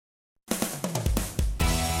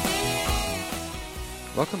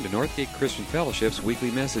Welcome to Northgate Christian Fellowship's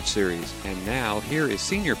weekly message series. And now, here is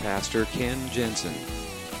Senior Pastor Ken Jensen.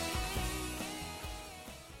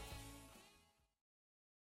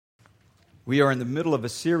 We are in the middle of a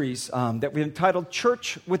series that we've entitled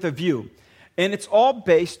Church with a View. And it's all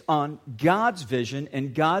based on God's vision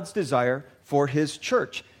and God's desire for His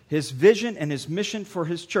church. His vision and His mission for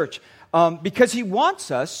His church. Because He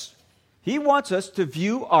wants us to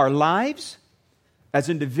view our lives as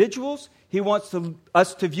individuals. He wants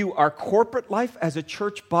us to view our corporate life as a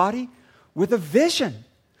church body with a vision.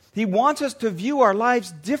 He wants us to view our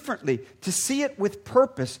lives differently, to see it with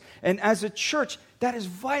purpose. And as a church, that is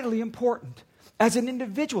vitally important. As an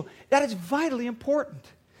individual, that is vitally important.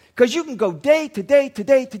 Because you can go day to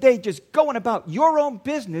day, just going about your own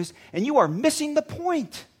business, and you are missing the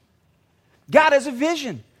point. God has a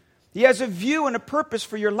vision. He has a view and a purpose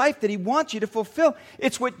for your life that He wants you to fulfill.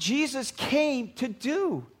 It's what Jesus came to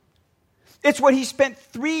do. It's what He spent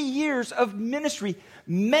 3 years of ministry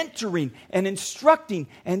mentoring and instructing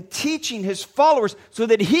and teaching His followers so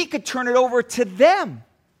that He could turn it over to them,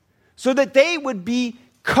 so that they would be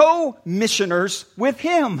co-missioners with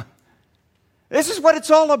Him. This is what it's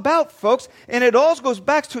all about, folks. And it all goes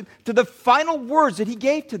back to the final words that He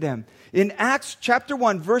gave to them. In Acts chapter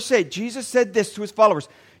 1, verse 8, Jesus said this to His followers: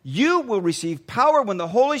 "You will receive power when the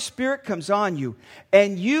Holy Spirit comes on you,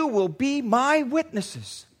 and you will be my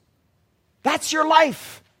witnesses." That's your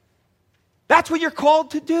life. That's what you're called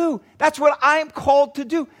to do. That's what I am called to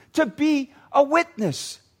do, to be a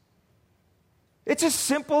witness. It's as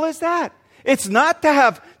simple as that. It's not to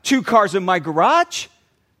have 2 cars in my garage,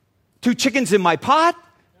 2 chickens in my pot.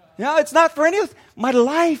 No, it's not for any of this. My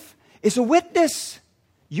life is a witness.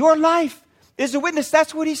 Your life is a witness.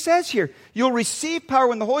 That's what He says here. You'll receive power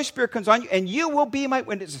when the Holy Spirit comes on you, and you will be my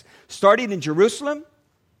witnesses. Starting in Jerusalem,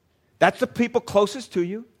 that's the people closest to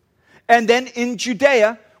you. And then in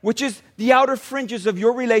Judea, which is the outer fringes of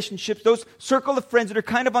your relationships, those circle of friends that are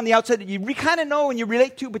kind of on the outside that you kind of know and you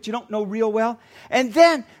relate to, but you don't know real well. And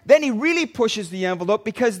then He really pushes the envelope,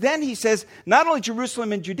 because then He says, not only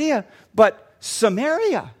Jerusalem and Judea, but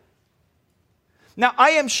Samaria. Now, I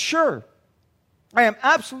am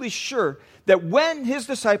absolutely sure that when His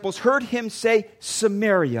disciples heard Him say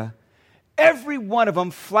Samaria, every one of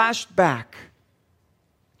them flashed back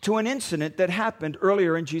to an incident that happened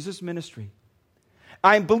earlier in Jesus' ministry.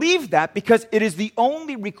 I believe that because it is the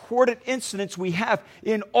only recorded incidents we have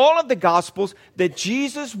in all of the Gospels that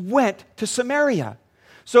Jesus went to Samaria.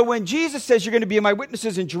 So when Jesus says you're going to be my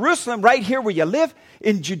witnesses in Jerusalem, right here where you live,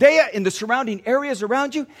 in Judea, in the surrounding areas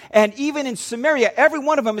around you, and even in Samaria, every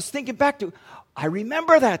one of them is thinking back to, I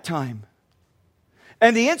remember that time.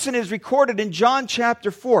 And the incident is recorded in John chapter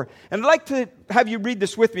 4. And I'd like to have you read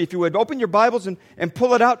this with me, if you would. Open your Bibles and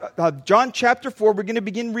pull it out. John chapter 4, we're going to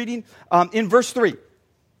begin reading in verse 3.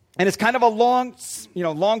 And it's kind of a long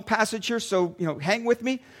passage here, so, hang with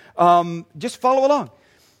me. Just follow along.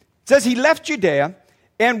 It says, He left Judea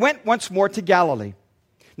and went once more to Galilee.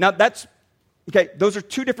 Now, those are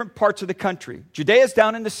 2 different parts of the country. Judea is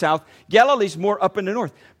down in the south. Galilee's more up in the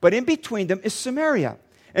north. But in between them is Samaria.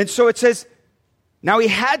 And so it says, now He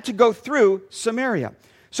had to go through Samaria.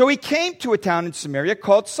 So He came to a town in Samaria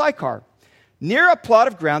called Sychar, near a plot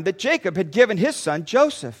of ground that Jacob had given his son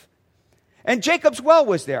Joseph. And Jacob's well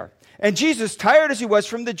was there. And Jesus, tired as He was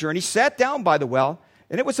from the journey, sat down by the well,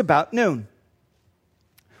 and it was about noon.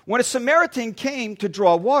 When a Samaritan came to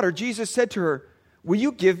draw water, Jesus said to her, "Will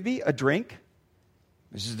you give me a drink?"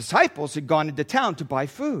 His disciples had gone into town to buy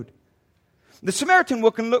food. The Samaritan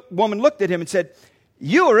woman looked at Him and said,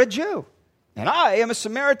 "You are a Jew, and I am a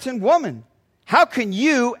Samaritan woman. How can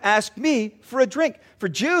you ask me for a drink?" For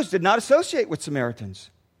Jews did not associate with Samaritans.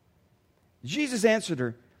 Jesus answered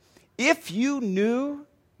her, "If you knew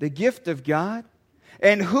the gift of God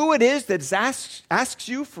and who it is that asks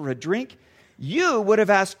you for a drink, you would have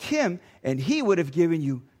asked Him, and He would have given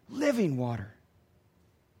you living water."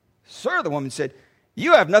 "Sir," the woman said,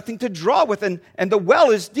 "you have nothing to draw with, and the well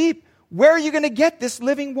is deep. Where are you going to get this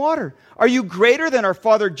living water? Are you greater than our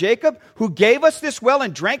father Jacob, who gave us this well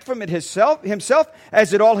and drank from it himself, as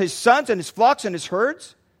did all his sons and his flocks and his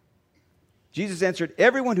herds?" Jesus answered,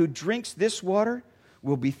 "Everyone who drinks this water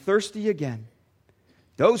will be thirsty again.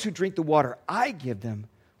 Those who drink the water I give them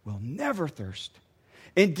will never thirst.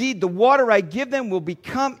 Indeed, the water I give them will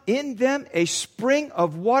become in them a spring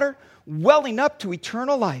of water welling up to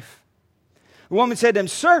eternal life." The woman said to Him,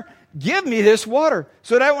 "Sir, give me this water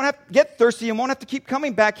so that I won't have to get thirsty and won't have to keep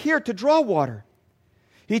coming back here to draw water."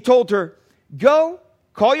 He told her, "Go,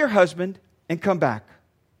 call your husband and come back."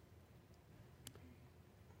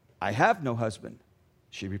 "I have no husband,"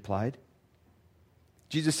 she replied.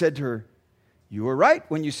 Jesus said to her, You are right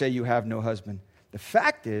when you say you have no husband. The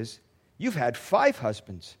fact is, you've had 5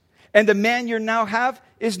 husbands, and the man you now have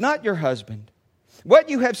is not your husband. What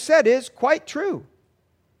you have said is quite true."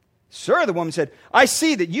 "Sir," the woman said, "I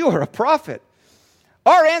see that you are a prophet.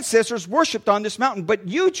 Our ancestors worshipped on this mountain, but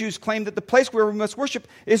you Jews claim that the place where we must worship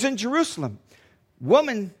is in Jerusalem."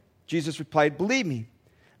 "Woman," Jesus replied, "believe me,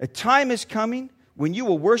 a time is coming when you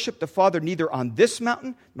will worship the Father neither on this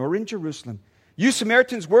mountain nor in Jerusalem. You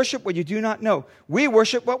Samaritans worship what you do not know. We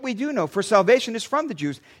worship what we do know, for salvation is from the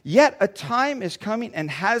Jews. Yet a time is coming and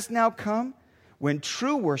has now come when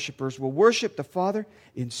true worshipers will worship the Father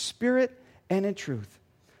in spirit and in truth.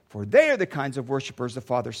 For they are the kinds of worshipers the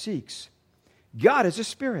Father seeks. God is a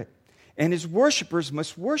spirit, and his worshipers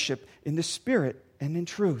must worship in the spirit and in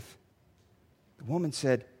truth." The woman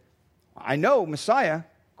said, "I know Messiah,"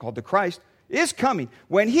 called the Christ, "is coming.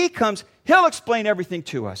 When he comes, he'll explain everything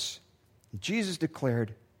to us." And Jesus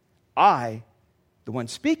declared, "I, the one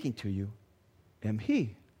speaking to you, am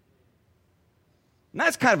he." And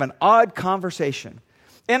that's kind of an odd conversation.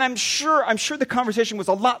 And I'm sure the conversation was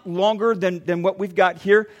a lot longer than what we've got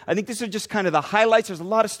here. I think these are just kind of the highlights. There's a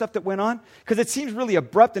lot of stuff that went on because it seems really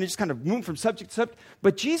abrupt and it just kind of moved from subject to subject.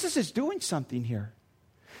 But Jesus is doing something here.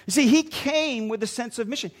 You see, he came with a sense of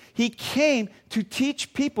mission. He came to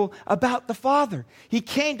teach people about the Father. He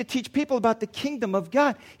came to teach people about the kingdom of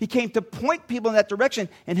God. He came to point people in that direction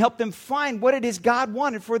and help them find what it is God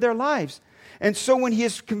wanted for their lives. And so when he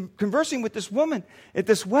is conversing with this woman at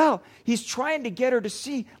this well, he's trying to get her to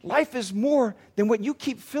see life is more than what you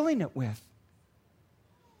keep filling it with.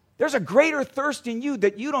 There's a greater thirst in you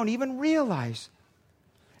that you don't even realize.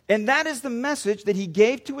 And that is the message that he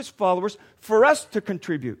gave to his followers for us to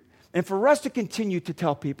contribute and for us to continue to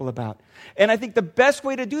tell people about. And I think the best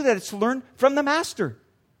way to do that is to learn from the Master.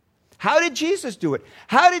 How did Jesus do it?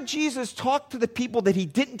 How did Jesus talk to the people that he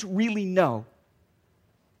didn't really know?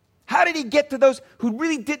 How did he get to those who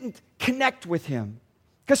really didn't connect with him?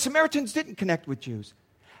 Because Samaritans didn't connect with Jews.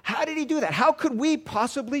 How did he do that? How could we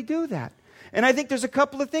possibly do that? And I think there's a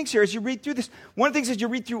couple of things here as you read through this. One of the things as you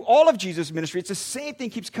read through all of Jesus' ministry, it's the same thing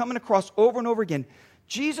keeps coming across over and over again.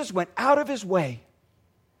 Jesus went out of his way.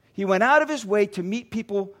 He went out of his way to meet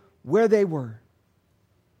people where they were.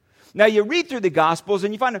 Now you read through the Gospels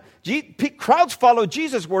and you find crowds followed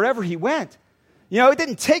Jesus wherever he went. You know, it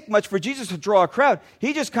didn't take much for Jesus to draw a crowd.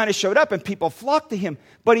 He just kind of showed up and people flocked to him.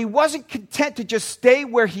 But he wasn't content to just stay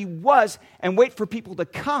where he was and wait for people to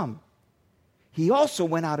come. He also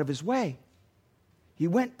went out of his way. He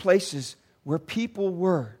went places where people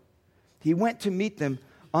were. He went to meet them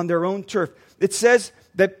on their own turf. It says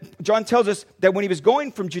that John tells us that when he was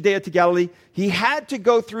going from Judea to Galilee, he had to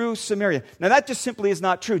go through Samaria. Now that just simply is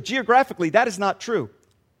not true. Geographically, that is not true.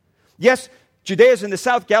 Yes, Judea is in the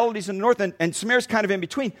south, Galilee is in the north, and Samaria is kind of in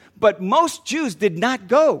between. But most Jews did not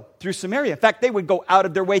go through Samaria. In fact, they would go out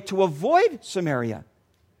of their way to avoid Samaria.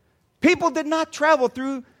 People did not travel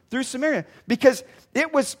through Samaria because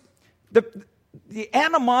it was the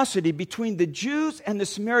animosity between the Jews and the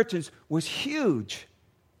Samaritans was huge.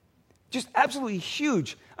 Just absolutely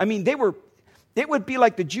huge. I mean, it would be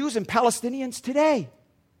like the Jews and Palestinians today.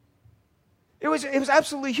 It was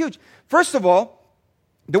absolutely huge. First of all,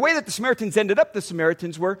 the way that the Samaritans ended up the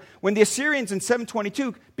Samaritans were when the Assyrians in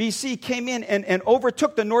 722 BC came in and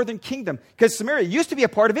overtook the northern kingdom, because Samaria used to be a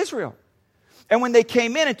part of Israel. And when they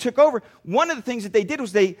came in and took over, one of the things that they did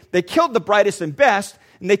was they killed the brightest and best,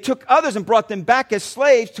 and they took others and brought them back as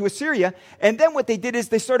slaves to Assyria. And then what they did is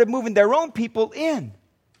they started moving their own people in,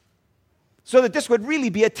 so that this would really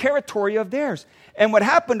be a territory of theirs. And what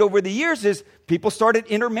happened over the years is people started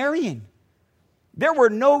intermarrying. There were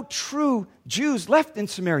no true Jews left in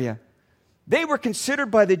Samaria. They were considered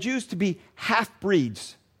by the Jews to be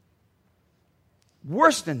half-breeds.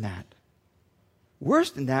 Worse than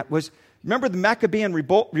that was, remember the Maccabean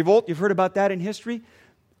revolt? You've heard about that in history?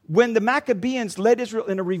 When the Maccabeans led Israel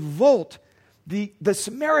in a revolt, the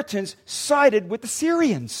Samaritans sided with the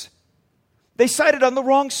Syrians. They sided on the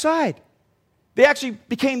wrong side. They actually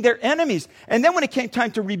became their enemies. And then when it came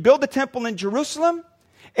time to rebuild the temple in Jerusalem,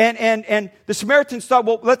 and the Samaritans thought,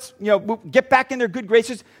 well, we'll get back in their good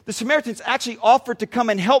graces. The Samaritans actually offered to come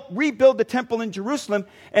and help rebuild the temple in Jerusalem.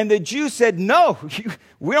 And the Jews said, no,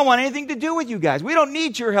 we don't want anything to do with you guys. We don't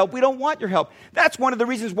need your help. We don't want your help. That's one of the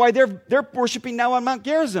reasons why they're worshiping now on Mount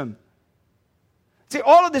Gerizim. See,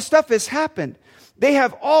 all of this stuff has happened. They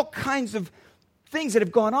have all kinds of things that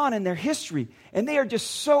have gone on in their history. And they are just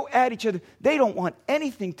so at each other. They don't want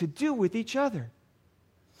anything to do with each other.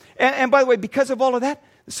 And by the way, because of all of that,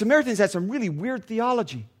 the Samaritans had some really weird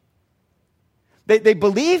theology. They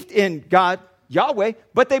believed in God, Yahweh,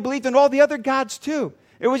 but they believed in all the other gods too.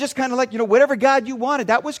 It was just kind of like, whatever God you wanted,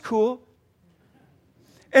 that was cool.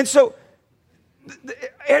 And so,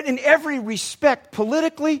 in every respect,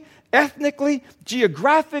 politically, ethnically,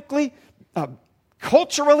 geographically,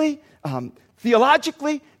 culturally,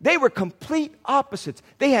 theologically, they were complete opposites.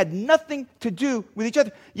 They had nothing to do with each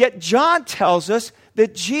other. Yet John tells us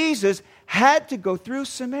that Jesus had to go through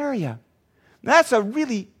Samaria. Now, that's a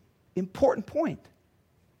really important point,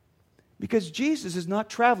 because Jesus is not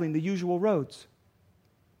traveling the usual roads.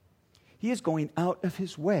 He is going out of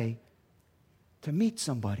his way to meet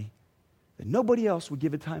somebody that nobody else would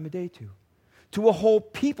give a time of day to a whole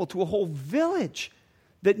people, to a whole village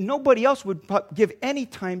that nobody else would give any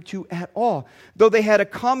time to at all. Though they had a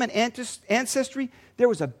common ancestry, there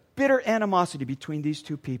was a bitter animosity between these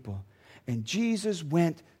two people. And Jesus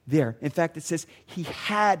went there. In fact, it says he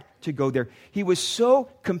had to go there. He was so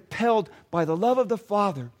compelled by the love of the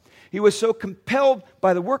Father. He was so compelled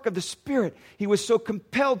by the work of the Spirit. He was so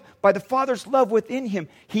compelled by the Father's love within him.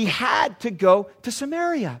 He had to go to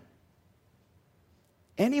Samaria.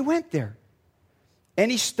 And he went there. And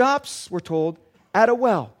he stops, we're told, at a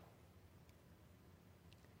well.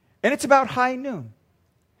 And it's about high noon.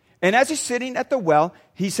 And as he's sitting at the well,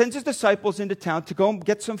 he sends his disciples into town to go and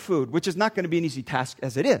get some food, which is not going to be an easy task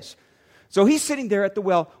as it is. So he's sitting there at the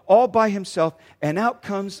well all by himself, and out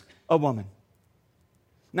comes a woman.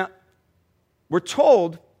 Now, we're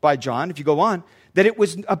told by John, if you go on, that it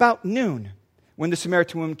was about noon when the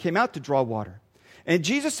Samaritan woman came out to draw water. And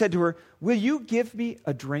Jesus said to her, "Will you give me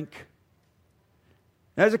a drink?"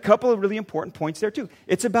 Now, there's a couple of really important points there too.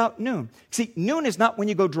 It's about noon. See, noon is not when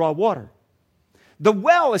you go draw water. The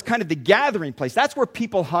well is kind of the gathering place. That's where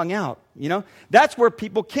people hung out, That's where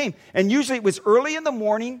people came. And usually it was early in the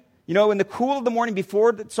morning, in the cool of the morning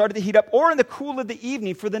before it started to heat up, or in the cool of the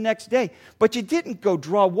evening for the next day. But you didn't go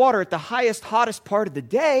draw water at the highest, hottest part of the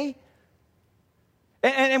day.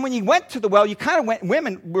 And when you went to the well, you kind of went,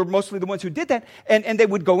 women were mostly the ones who did that, and they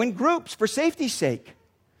would go in groups for safety's sake.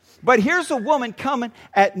 But here's a woman coming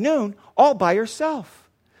at noon all by herself.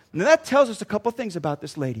 Now that tells us a couple things about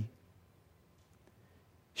this lady.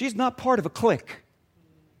 She's not part of a clique.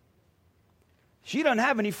 She doesn't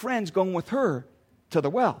have any friends going with her to the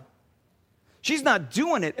well. She's not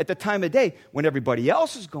doing it at the time of day when everybody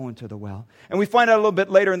else is going to the well. And we find out a little bit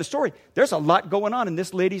later in the story, there's a lot going on in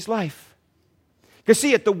this lady's life. Because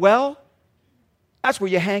see, at the well, that's where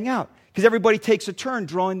you hang out. Because everybody takes a turn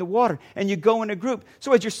drawing the water, and you go in a group.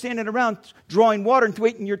 So as you're standing around drawing water and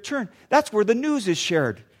waiting your turn, that's where the news is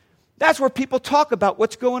shared. That's where people talk about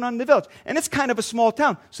what's going on in the village. And it's kind of a small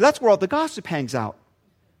town, so that's where all the gossip hangs out.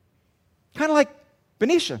 Kind of like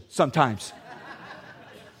Benicia sometimes.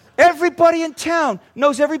 Everybody in town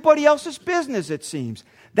knows everybody else's business, it seems.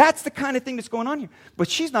 That's the kind of thing that's going on here. But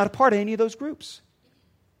she's not a part of any of those groups.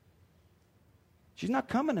 She's not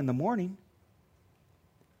coming in the morning.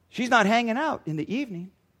 She's not hanging out in the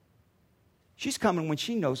evening. She's coming when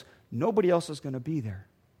she knows nobody else is going to be there.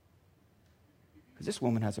 Because this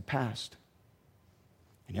woman has a past.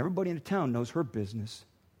 And everybody in the town knows her business.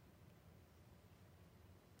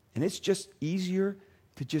 And it's just easier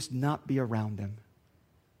to just not be around them.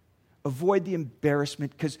 Avoid the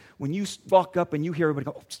embarrassment, because when you walk up and you hear everybody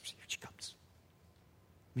go, "Oh, here she comes."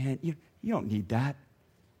 Man, you don't need that.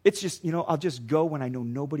 It's just, I'll just go when I know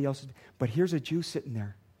nobody else is. But here's a Jew sitting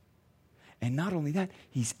there. And not only that,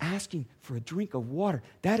 he's asking for a drink of water.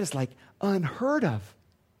 That is like unheard of.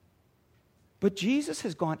 But Jesus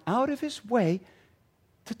has gone out of his way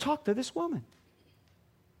to talk to this woman.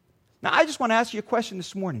 Now, I just want to ask you a question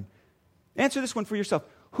this morning. Answer this one for yourself.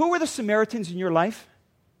 Who are the Samaritans in your life?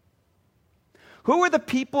 Who are the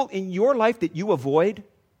people in your life that you avoid?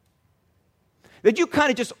 That you kind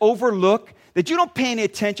of just overlook? That you don't pay any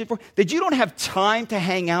attention for? That you don't have time to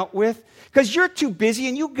hang out with? Because you're too busy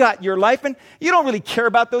and you got your life and you don't really care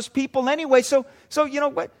about those people anyway. So you know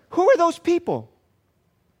what? Who are those people?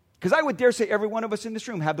 Because I would dare say every one of us in this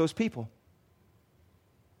room have those people.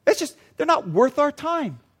 It's just, they're not worth our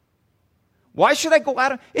time. Why should I go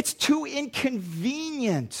out? It's too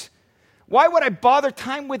inconvenient. Why would I bother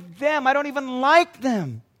time with them? I don't even like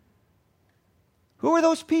them. Who are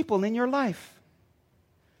those people in your life?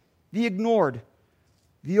 The ignored,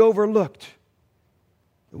 the overlooked,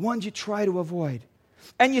 the ones you try to avoid.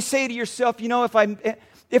 And you say to yourself,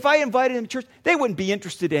 if I invited them to church, they wouldn't be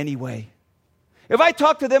interested anyway. If I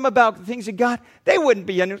talked to them about the things of God, they wouldn't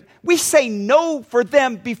be interested. We say no for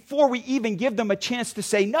them before we even give them a chance to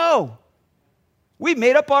say no. We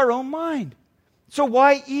made up our own mind. So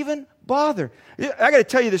why even bother? I got to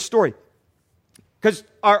tell you this story. Because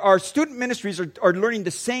our student ministries are learning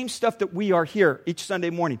the same stuff that we are here each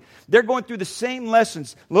Sunday morning. They're going through the same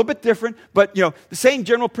lessons, a little bit different, but the same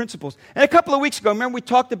general principles. And a couple of weeks ago, remember we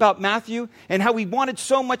talked about Matthew and how he wanted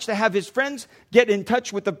so much to have his friends get in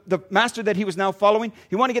touch with the master that he was now following.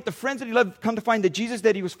 He wanted to get the friends that he loved come to find the Jesus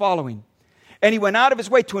that he was following. And he went out of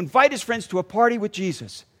his way to invite his friends to a party with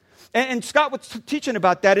Jesus. And Scott was teaching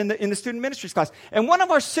about that in the student ministries class. And one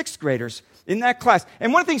of our sixth graders in that class,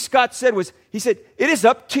 and one of the things Scott said was, he said, it is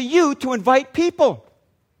up to you to invite people.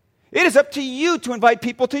 It is up to you to invite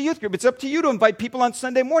people to youth group. It's up to you to invite people on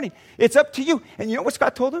Sunday morning. It's up to you. And you know what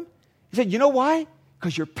Scott told him? He said, you know why?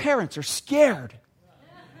 Because your parents are scared.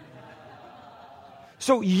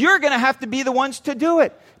 So you're going to have to be the ones to do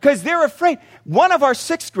it because they're afraid. One of our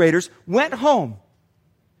sixth graders went home.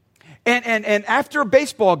 And after a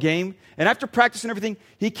baseball game, and after practice and everything,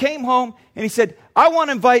 he came home and he said, I want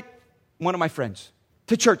to invite one of my friends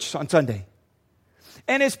to church on Sunday.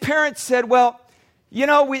 And his parents said, well, we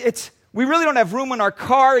really don't have room in our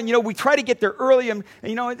car, and we try to get there early, and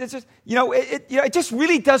it's just, it just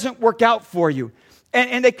really doesn't work out for you.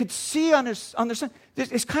 And they could see on their son,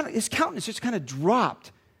 his countenance just kind of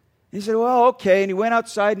dropped. And he said, well, okay, and he went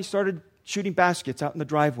outside and he started shooting baskets out in the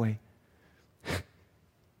driveway.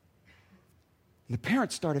 And the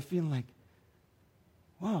parents started feeling like,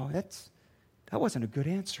 wow, that wasn't a good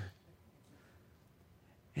answer.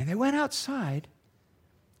 And they went outside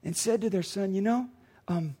and said to their son,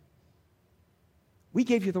 we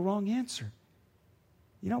gave you the wrong answer.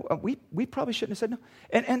 We probably shouldn't have said no.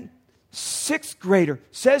 And sixth grader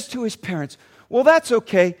says to his parents, well, that's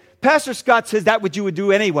okay. Pastor Scott says that what you would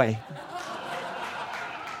do anyway.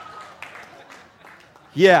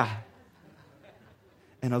 Yeah.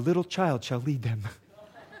 And a little child shall lead them.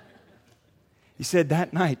 He said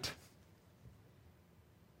that night,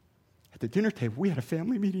 at the dinner table, we had a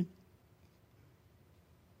family meeting.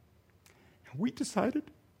 And we decided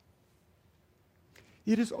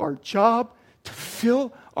it is our job to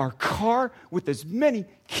fill our car with as many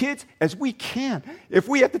kids as we can. If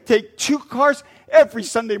we have to take 2 cars every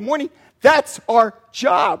Sunday morning, that's our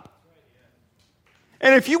job.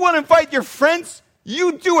 And if you want to invite your friends,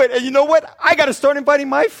 you do it. And you know what? I got to start inviting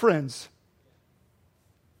my friends.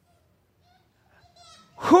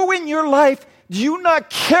 Who in your life do you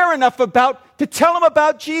not care enough about to tell them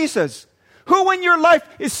about Jesus? Who in your life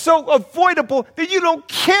is so avoidable that you don't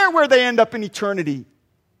care where they end up in eternity?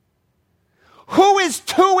 Who is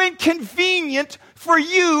too inconvenient for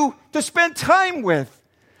you to spend time with?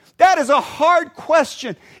 That is a hard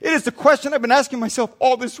question. It is the question I've been asking myself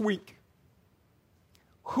all this week.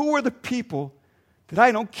 Who are the people that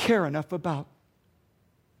I don't care enough about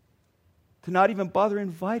to not even bother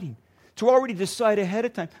inviting, to already decide ahead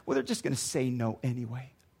of time, well, they're just going to say no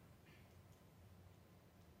anyway?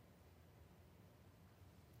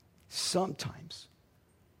 Sometimes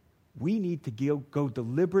we need to go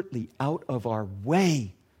deliberately out of our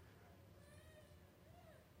way,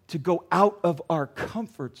 to go out of our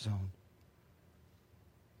comfort zone,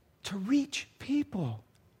 to reach people.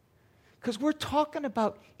 Because we're talking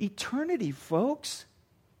about eternity, folks.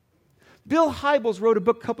 Bill Hybels wrote a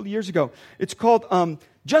book a couple of years ago. It's called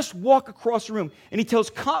Just Walk Across the Room. And he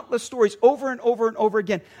tells countless stories over and over and over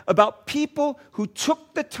again about people who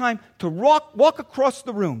took the time to walk across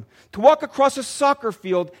the room, to walk across a soccer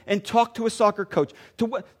field and talk to a soccer coach,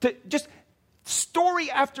 to just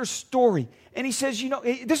story after story. And he says,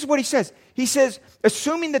 this is what he says. He says,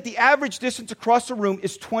 assuming that the average distance across the room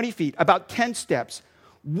is 20 feet, about 10 steps,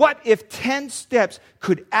 what if 10 steps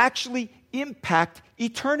could actually impact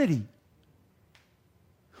eternity?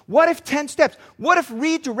 What if 10 steps? What if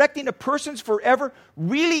redirecting a person's forever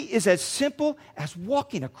really is as simple as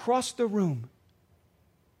walking across the room?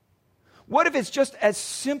 What if it's just as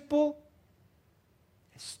simple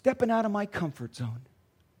as stepping out of my comfort zone?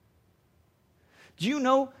 Do you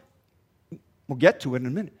know, we'll get to it in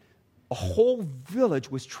a minute, a whole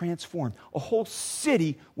village was transformed. A whole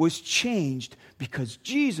city was changed because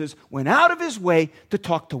Jesus went out of his way to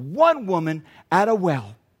talk to one woman at a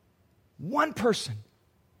well. One person.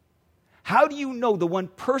 How do you know the one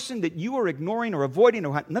person that you are ignoring or avoiding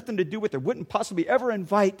or had nothing to do with or wouldn't possibly ever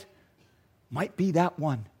invite might be that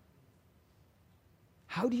one?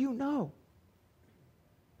 How do you know?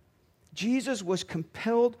 Jesus was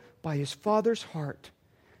compelled by his Father's heart,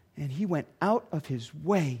 and he went out of his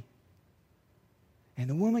way. And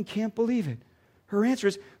the woman can't believe it. Her answer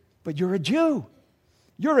is, but you're a Jew.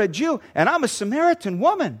 You're a Jew, and I'm a Samaritan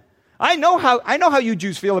woman. I know how you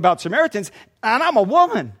Jews feel about Samaritans, and I'm a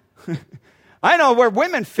woman. I know where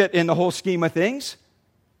women fit in the whole scheme of things.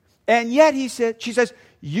 And yet she says,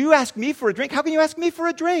 you ask me for a drink? How can you ask me for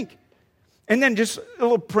a drink? And then just a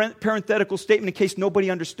little parenthetical statement in case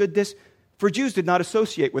nobody understood this. For Jews did not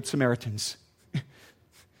associate with Samaritans.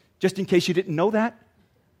 Just in case you didn't know that.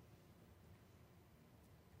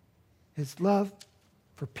 His love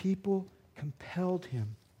for people compelled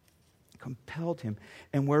him.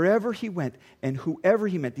 And wherever he went and whoever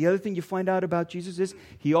he met, the other thing you find out about Jesus is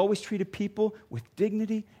he always treated people with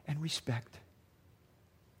dignity and respect.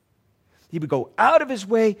 He would go out of his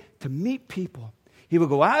way to meet people. He would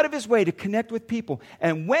go out of his way to connect with people.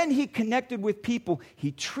 And when he connected with people,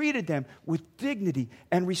 he treated them with dignity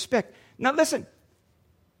and respect. Now listen,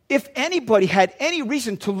 if anybody had any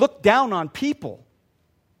reason to look down on people,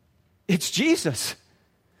 it's Jesus.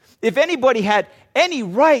 If anybody had any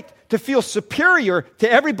right to feel superior to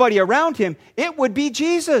everybody around him, it would be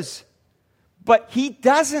Jesus. But he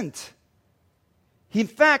doesn't. In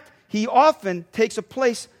fact, he often takes a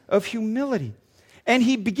place of humility. And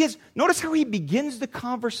notice how he begins the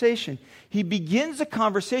conversation. He begins the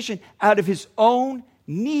conversation out of his own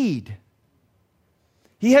need.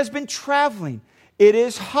 He has been traveling. It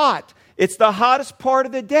is hot. It's the hottest part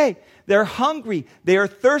of the day. They're hungry. They are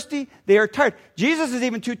thirsty. They are tired. Jesus is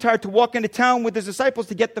even too tired to walk into town with his disciples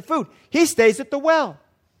to get the food. He stays at the well.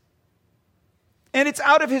 And it's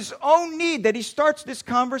out of his own need that he starts this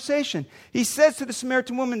conversation. He says to the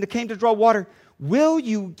Samaritan woman that came to draw water, "Will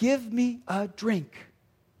you give me a drink?"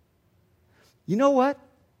 You know what?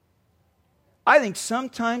 I think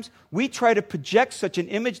sometimes we try to project such an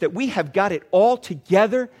image that we have got it all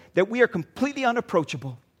together, that we are completely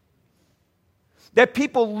unapproachable. That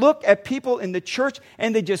people look at people in the church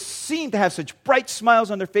and they just seem to have such bright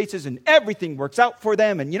smiles on their faces and everything works out for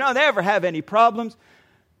them and, they never have any problems.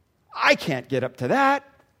 I can't get up to that.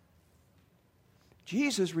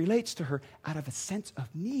 Jesus relates to her out of a sense of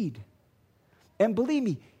need. And believe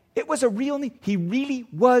me, it was a real need. He really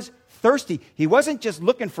was thirsty. He wasn't just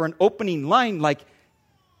looking for an opening line like,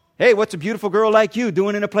 "Hey, what's a beautiful girl like you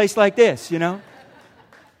doing in a place like this?"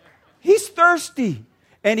 He's thirsty.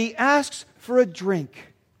 And he asks for a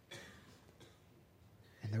drink.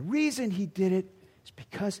 And the reason he did it is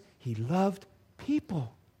because he loved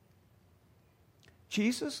people.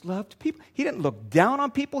 Jesus loved people. He didn't look down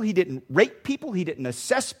on people. He didn't rate people. He didn't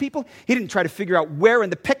assess people. He didn't try to figure out where in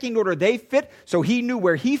the pecking order they fit, so he knew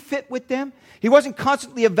where he fit with them. He wasn't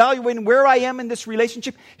constantly evaluating where I am in this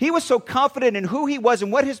relationship. He was so confident in who he was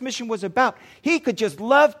and what his mission was about. He could just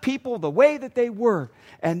love people the way that they were.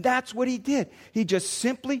 And that's what he did. He just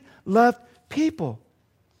simply loved people.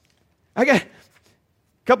 A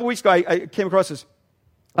couple weeks ago, I came across this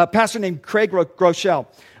pastor named Craig Groeschel.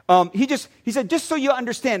 He said, just so you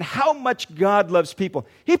understand how much God loves people,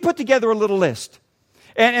 he put together a little list.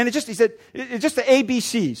 And he said, it's just the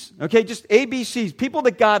ABCs, okay? Just ABCs, people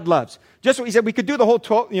that God loves. Just what he said, we could do the whole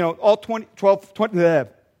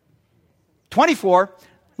 24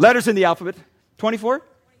 letters in the alphabet. 24?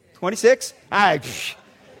 26?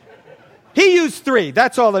 He used 3.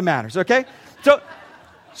 That's all that matters, okay? So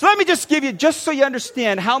let me just give you, just so you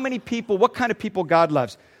understand how many people, what kind of people God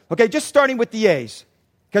loves. Okay, just starting with the A's,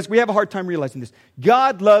 because we have a hard time realizing this.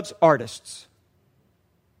 God loves artists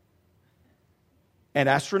and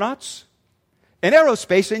astronauts and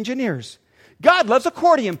aerospace engineers. God loves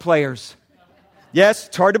accordion players. Yes,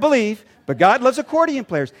 it's hard to believe, but God loves accordion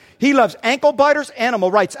players. He loves ankle biters, animal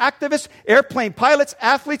rights activists, airplane pilots,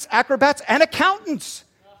 athletes, acrobats, and accountants.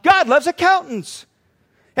 God loves accountants.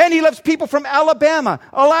 And he loves people from Alabama,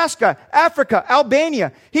 Alaska, Africa,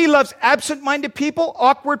 Albania. He loves absent-minded people,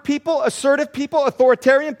 awkward people, assertive people,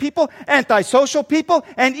 authoritarian people, antisocial people,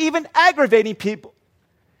 and even aggravating people.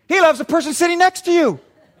 He loves the person sitting next to you.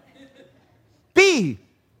 B,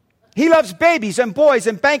 he loves babies and boys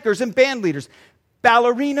and bankers and band leaders,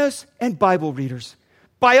 ballerinas and Bible readers,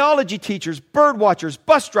 biology teachers, bird watchers,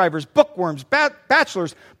 bus drivers, bookworms,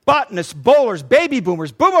 bachelors, botanists, bowlers, baby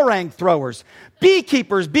boomers, boomerang throwers,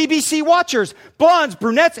 beekeepers, BBC watchers, blondes,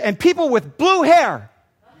 brunettes, and people with blue hair.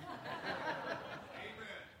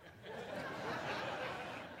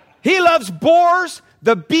 He loves bores,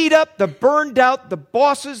 the beat up, the burned out, the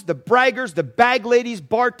bosses, the braggers, the bag ladies,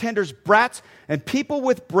 bartenders, brats, and people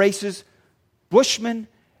with braces, Bushmen,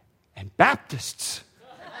 and Baptists.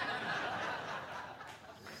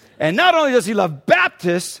 And not only does he love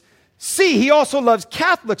Baptists, he also loves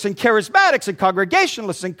Catholics and charismatics and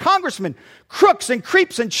congregationalists and congressmen, crooks and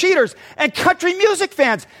creeps and cheaters and country music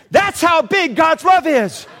fans. That's how big God's love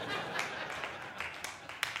is.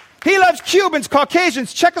 He loves Cubans,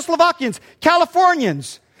 Caucasians, Czechoslovakians,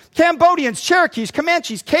 Californians, Cambodians, Cherokees,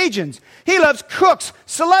 Comanches, Cajuns. He loves cooks,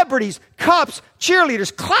 celebrities, cops,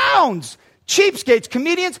 cheerleaders, clowns, cheapskates,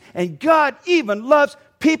 comedians, and God even loves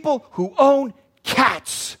people who own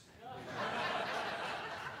cats.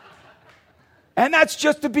 And that's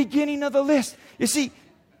just the beginning of the list. You see,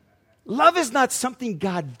 love is not something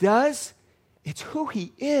God does. It's who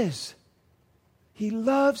He is. He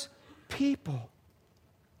loves people.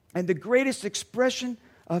 And the greatest expression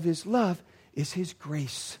of His love is His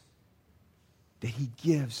grace that He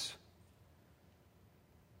gives.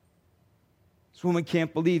 This woman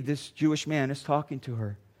can't believe this Jewish man is talking to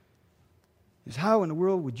her. He says, how in the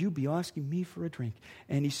world would you be asking me for a drink?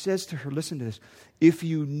 And he says to her, listen to this. If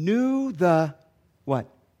you knew the, what?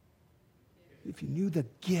 If you knew the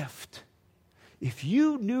gift. If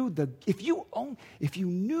you knew the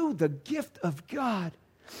gift of God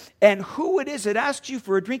and who it is that asks you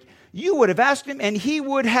for a drink, you would have asked Him and He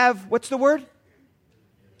would have, what's the word?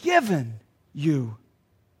 Given you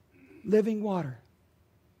living water.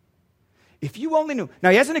 If you only knew. Now,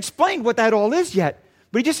 He hasn't explained what that all is yet,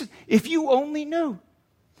 but He just says, if you only knew.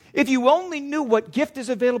 If you only knew what gift is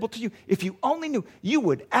available to you, if you only knew, you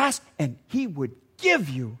would ask and He would give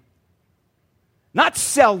you. Not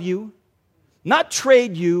sell you, not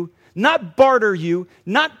trade you, not barter you,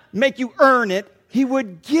 not make you earn it. He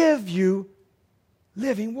would give you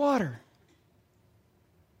living water.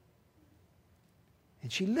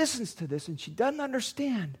 And she listens to this and she doesn't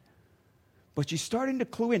understand. But she's starting to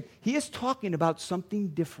clue in. He is talking about something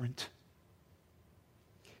different.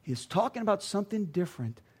 He is talking about something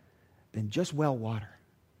different than just well water.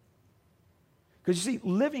 Because you see,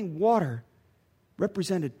 living water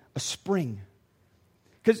represented a spring.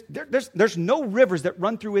 Because there's no rivers that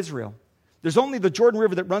run through Israel. There's only the Jordan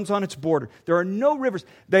River that runs on its border. There are no rivers.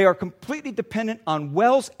 They are completely dependent on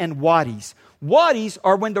wells and wadis. Wadis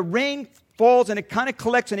are when the rain falls and it kind of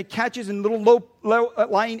collects and it catches in little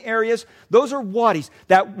low-lying areas. Those are wadis.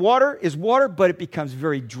 That water is water, but it becomes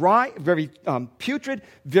very dry, very putrid,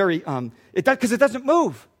 because it doesn't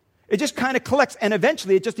move. It just kind of collects, and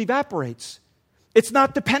eventually it just evaporates. It's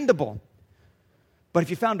not dependable. But if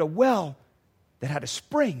you found a well that had a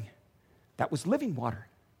spring, that was living water.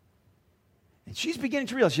 And she's beginning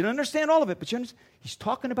to realize, she doesn't understand all of it, but he's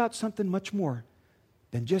talking about something much more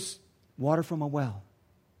than just water from a well.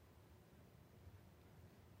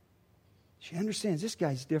 She understands this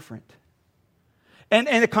guy's different. And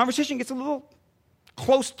the conversation gets a little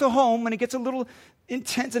close to home, and it gets a little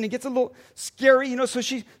intense, and it gets a little scary, so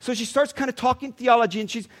she starts kind of talking theology, and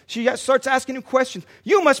she starts asking him questions.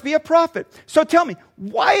 You must be a prophet. So tell me,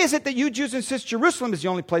 why is it that you Jews insist Jerusalem is the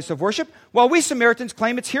only place of worship, while we Samaritans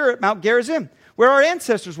claim it's here at Mount Gerizim, where our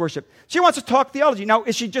ancestors worship? She wants to talk theology. Now,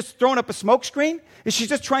 is she just throwing up a smokescreen? Is she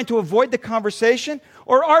just trying to avoid the conversation?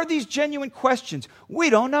 Or are these genuine questions? We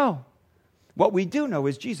don't know. What we do know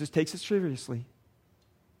is Jesus takes it seriously.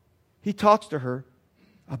 He talks to her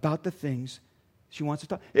about the things she wants to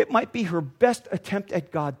talk. It might be her best attempt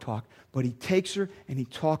at God talk, but He takes her and He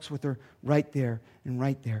talks with her right there and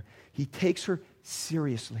right there. He takes her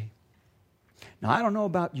seriously. Now, I don't know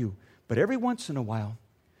about you, but every once in a while,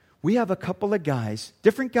 we have a couple of guys,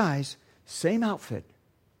 different guys, same outfit.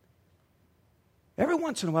 Every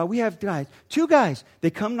once in a while, we have guys, two guys, they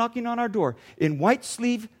come knocking on our door in white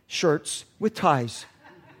sleeve shirts with ties.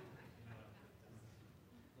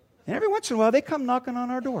 And every once in a while, they come knocking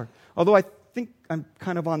on our door. Although I think I'm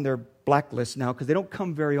kind of on their blacklist now because they don't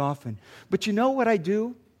come very often. But you know what I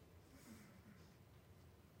do?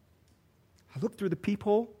 I look through the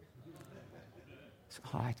peephole.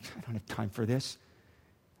 I don't have time for this.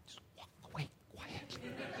 Just walk away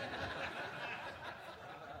quietly.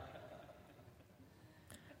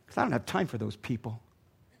 Because I don't have time for those people.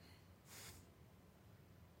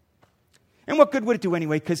 And what good would it do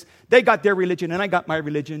anyway? Because they got their religion and I got my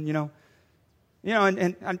religion,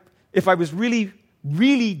 and if I was really,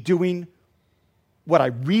 really doing what I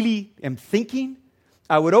really am thinking,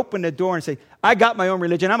 I would open the door and say, I got my own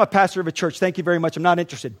religion. I'm a pastor of a church. Thank you very much. I'm not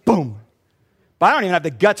interested. Boom. But I don't even have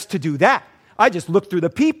the guts to do that. I just look through the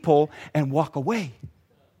peephole and walk away.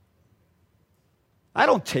 I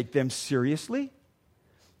don't take them seriously.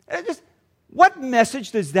 What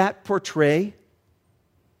message does that portray?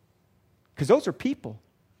 Because those are people.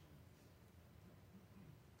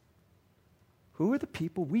 Who are the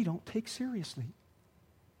people we don't take seriously?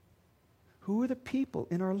 Who are the people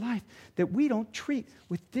in our life that we don't treat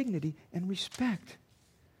with dignity and respect?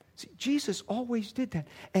 See, Jesus always did that.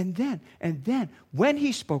 And then, when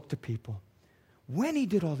He spoke to people, when He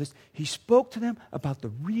did all this, He spoke to them about the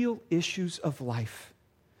real issues of life.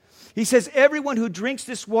 He says, everyone who drinks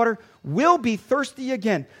this water will be thirsty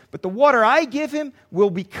again, but the water I give him will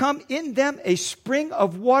become in them a spring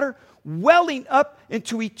of water welling up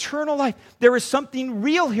into eternal life. There is something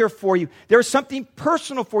real here for you. There is something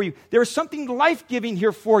personal for you. There is something life-giving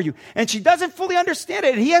here for you. And she doesn't fully understand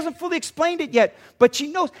it, and he hasn't fully explained it yet. But she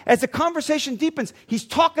knows as the conversation deepens, he's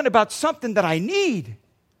talking about something that I need.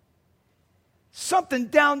 Something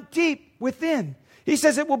down deep within. He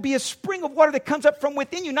says it will be a spring of water that comes up from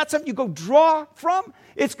within you, not something you go draw from.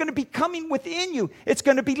 It's going to be coming within you. It's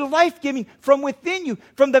going to be life-giving from within you,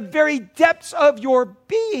 from the very depths of your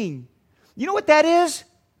being. You know what that is?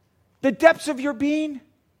 The depths of your being?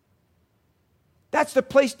 That's the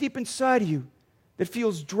place deep inside of you that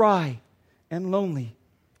feels dry and lonely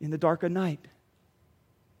in the dark of night.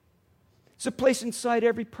 It's a place inside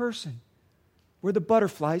every person where the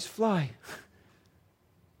butterflies fly,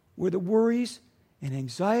 where the worries and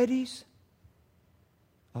anxieties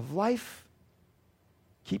of life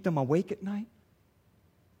keep them awake at night.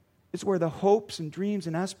 It's where the hopes and dreams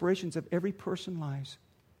and aspirations of every person lies,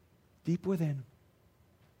 deep within.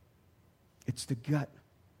 It's the gut.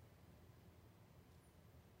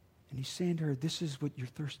 And he's saying to her, this is what you're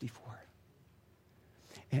thirsty for.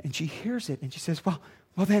 And she hears it, and she says, well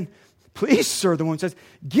then, please, sir, the woman says,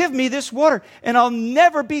 give me this water, and I'll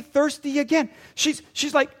never be thirsty again. She's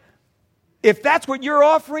like, if that's what you're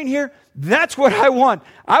offering here, that's what I want.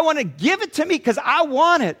 I want to give it to me because I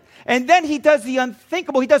want it. And then he does the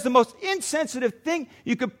unthinkable. He does the most insensitive thing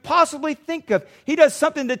you could possibly think of. He does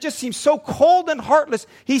something that just seems so cold and heartless.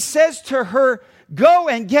 He says to her, go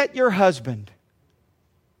and get your husband.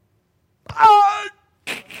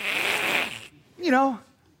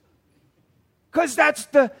 Because that's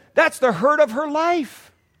the hurt of her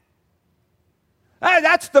life.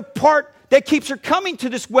 That's the part that keeps her coming to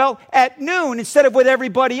this well at noon instead of with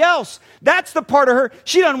everybody else. That's the part of her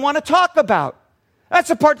she doesn't want to talk about. That's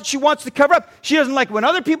the part that she wants to cover up. She doesn't like when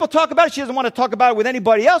other people talk about it. She doesn't want to talk about it with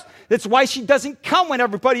anybody else. That's why she doesn't come when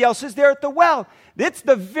everybody else is there at the well. It's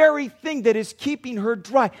the very thing that is keeping her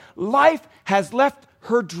dry. Life has left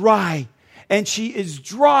her dry, and she is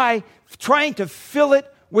dry trying to fill it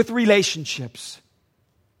with relationships.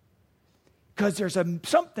 Because there's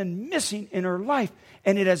something missing in her life,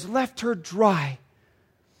 and it has left her dry.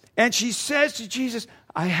 And she says to Jesus,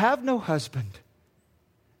 I have no husband.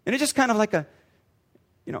 And it's just kind of like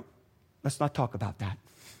let's not talk about that.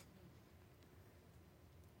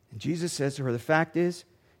 And Jesus says to her, the fact is,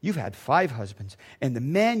 you've had 5 husbands, and the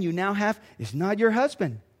man you now have is not your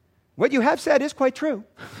husband. What you have said is quite true.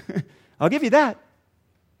 I'll give you that.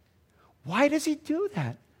 Why does he do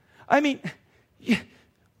that? I mean,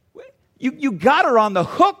 you got her on the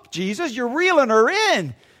hook, Jesus. You're reeling her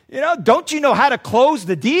in. Don't you know how to close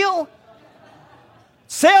the deal?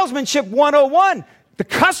 Salesmanship 101. The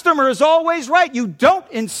customer is always right. You don't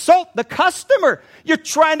insult the customer. You're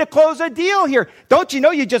trying to close a deal here. Don't you know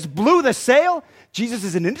you just blew the sale? Jesus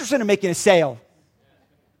isn't interested in making a sale.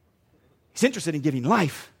 He's interested in giving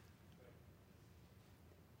life.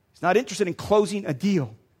 He's not interested in closing a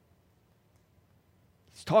deal.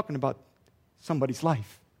 He's talking about somebody's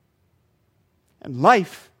life. And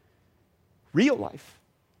life, real life,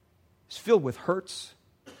 is filled with hurts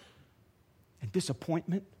and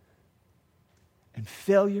disappointment and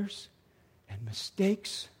failures and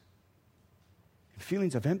mistakes and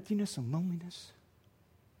feelings of emptiness and loneliness.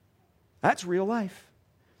 That's real life.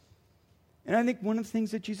 And I think one of the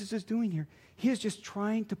things that Jesus is doing here, he is just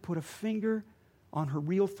trying to put a finger on her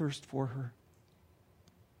real thirst for her.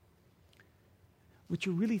 What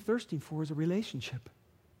you're really thirsting for is a relationship.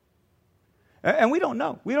 And we don't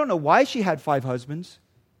know. We don't know why she had 5 husbands.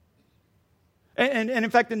 And in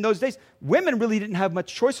fact, in those days, women really didn't have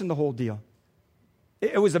much choice in the whole deal.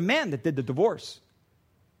 It was a man that did the divorce.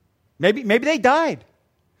 Maybe they died.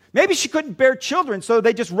 Maybe she couldn't bear children, so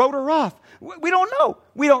they just wrote her off. We don't know.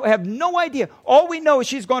 We don't have no idea. All we know is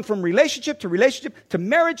she's gone from relationship to relationship to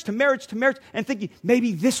marriage to marriage to marriage and thinking,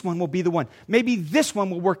 maybe this one will be the one. Maybe this one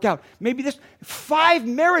will work out. Maybe this. 5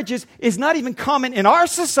 marriages is not even common in our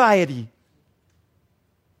society,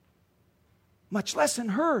 much less in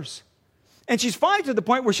hers. And she's finally to the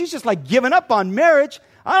point where she's just like giving up on marriage.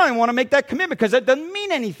 I don't even want to make that commitment because that doesn't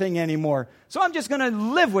mean anything anymore. So I'm just going to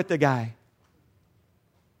live with the guy.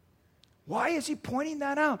 Why is he pointing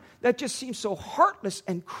that out? That just seems so heartless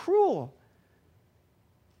and cruel.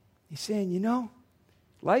 He's saying,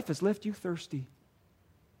 life has left you thirsty.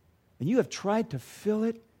 And you have tried to fill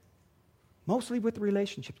it mostly with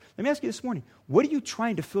relationships. Let me ask you this morning, what are you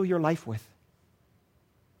trying to fill your life with?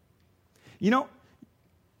 Because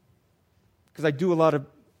I do a lot of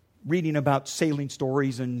reading about sailing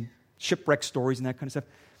stories and shipwreck stories and that kind of stuff.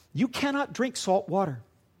 You cannot drink salt water.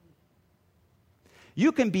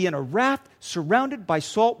 You can be in a raft surrounded by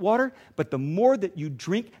salt water, but the more that you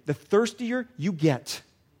drink, the thirstier you get.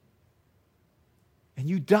 And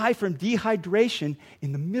you die from dehydration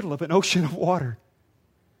in the middle of an ocean of water.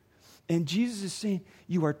 And Jesus is saying,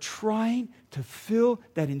 you are trying to fill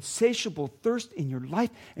that insatiable thirst in your life,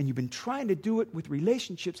 and you've been trying to do it with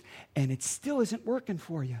relationships, and it still isn't working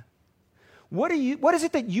for you. What is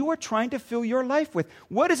it that you are trying to fill your life with?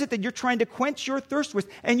 What is it that you're trying to quench your thirst with?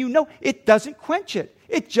 And you know it doesn't quench it.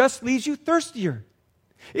 It just leaves you thirstier.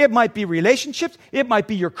 It might be relationships. It might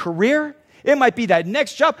be your career. It might be that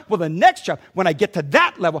next job. Well, the next job, when I get to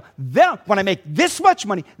that level, then when I make this much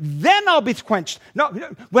money, then I'll be quenched. No,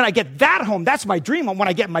 when I get that home, that's my dream home. When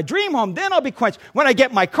I get my dream home, then I'll be quenched. When I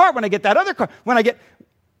get my car, when I get that other car,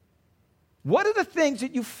 what are the things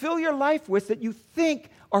that you fill your life with that you think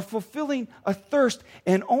are fulfilling a thirst,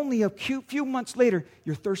 and only a few months later,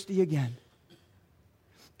 you're thirsty again?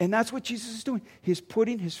 And that's what Jesus is doing. He's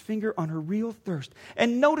putting his finger on her real thirst.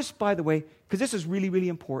 And notice, by the way, because this is really, really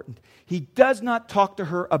important, he does not talk to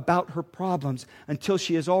her about her problems until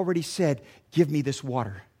she has already said, give me this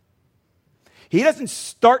water. He doesn't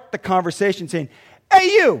start the conversation saying, hey,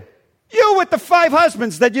 you with the 5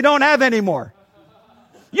 husbands that you don't have anymore.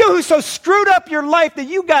 You who so screwed up your life that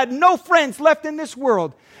you got no friends left in this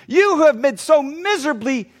world. You who have been so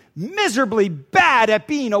miserably bad at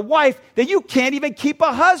being a wife that you can't even keep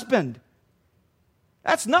a husband.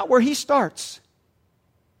 That's not where he starts.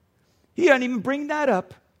 He doesn't even bring that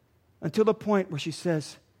up until the point where she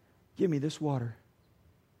says, give me this water.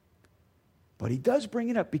 But he does bring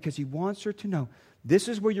it up because he wants her to know this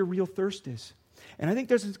is where your real thirst is. And I think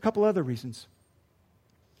there's a couple other reasons.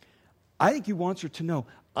 I think he wants her to know,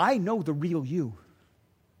 I know the real you.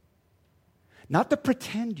 Not the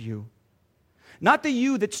pretend you. Not the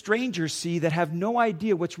you that strangers see that have no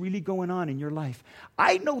idea what's really going on in your life.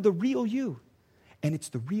 I know the real you. And it's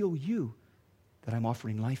the real you that I'm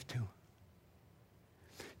offering life to.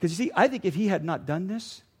 Because you see, I think if he had not done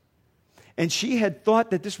this, and she had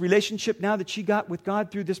thought that this relationship now that she got with God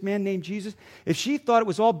through this man named Jesus, if she thought it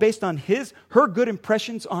was all based on her good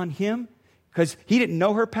impressions on him, because he didn't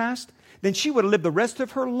know her past, then she would have lived the rest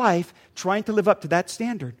of her life trying to live up to that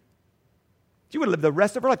standard. She would have lived the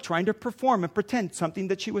rest of her life trying to perform and pretend something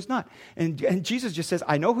that she was not. And Jesus just says,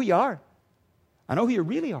 I know who you are. I know who you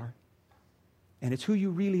really are. And it's who you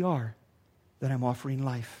really are that I'm offering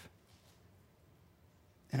life.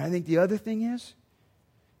 And I think the other thing is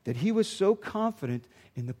that he was so confident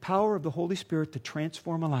in the power of the Holy Spirit to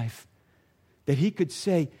transform a life that he could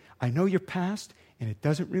say, I know your past and it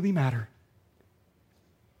doesn't really matter.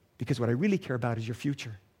 Because what I really care about is your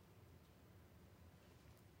future.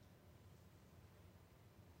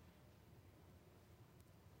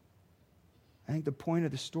 I think the point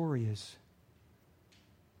of the story is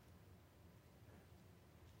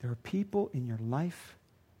there are people in your life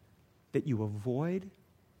that you avoid,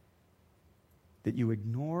 that you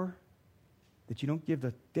ignore, that you don't give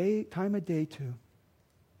the time of day to,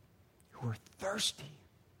 who are thirsty.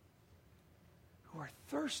 Who are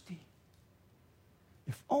thirsty.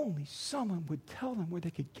 If only someone would tell them where they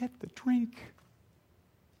could get the drink.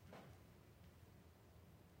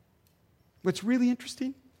 What's really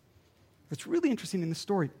interesting in the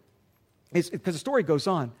story is because the story goes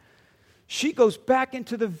on. She goes back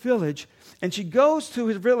into the village, and she goes to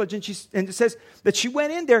his village, and it says that she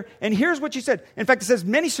went in there, and here's what she said. In fact, it says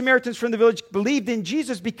many Samaritans from the village believed in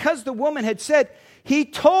Jesus because the woman had said, he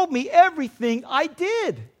told me everything I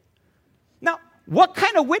did. Now, what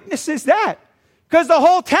kind of witness is that? Because the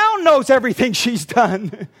whole town knows everything she's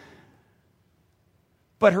done.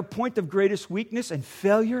 But her point of greatest weakness and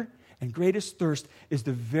failure and greatest thirst is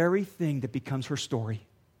the very thing that becomes her story.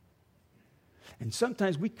 And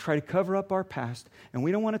sometimes we try to cover up our past, and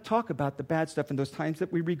we don't want to talk about the bad stuff and those times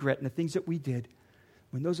that we regret and the things that we did,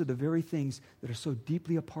 when those are the very things that are so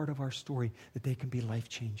deeply a part of our story that they can be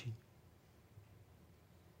life-changing.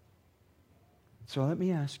 So let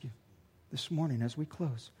me ask you this morning as we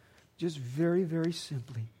close, just very, very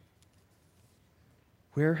simply,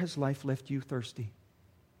 where has life left you thirsty?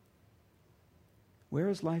 Where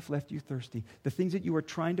has life left you thirsty? The things that you are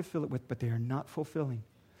trying to fill it with, but they are not fulfilling.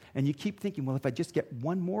 And you keep thinking, well, if I just get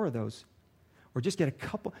one more of those, or just get a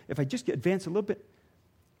couple, if I just advance a little bit,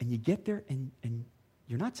 and you get there and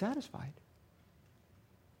you're not satisfied.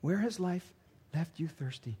 Where has life left you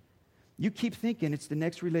thirsty? You keep thinking it's the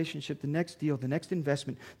next relationship, the next deal, the next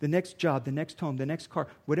investment, the next job, the next home, the next car,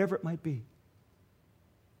 whatever it might be.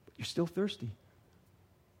 But you're still thirsty.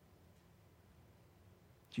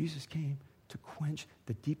 Jesus came to quench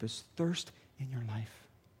the deepest thirst in your life.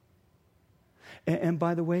 And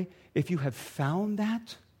by the way, if you have found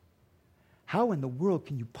that, how in the world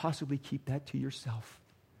can you possibly keep that to yourself?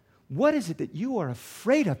 What is it that you are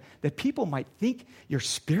afraid of? That people might think you're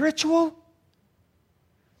spiritual?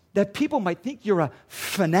 That people might think you're a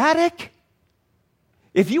fanatic?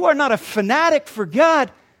 If you are not a fanatic for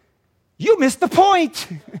God, you missed the point.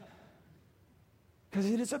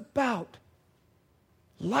 Because it is about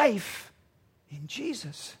life in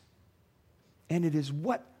Jesus. And it is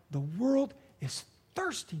what the world is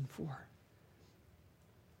thirsting for.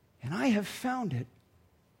 And I have found it.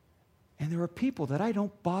 And there are people that I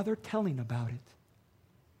don't bother telling about it.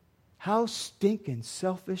 How stinking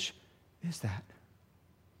selfish is that?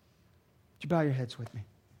 Would you bow your heads with me?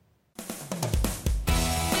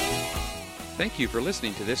 Thank you for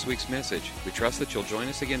listening to this week's message. We trust that you'll join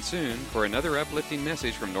us again soon for another uplifting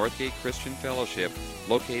message from Northgate Christian Fellowship,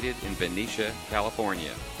 located in Benicia,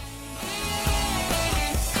 California.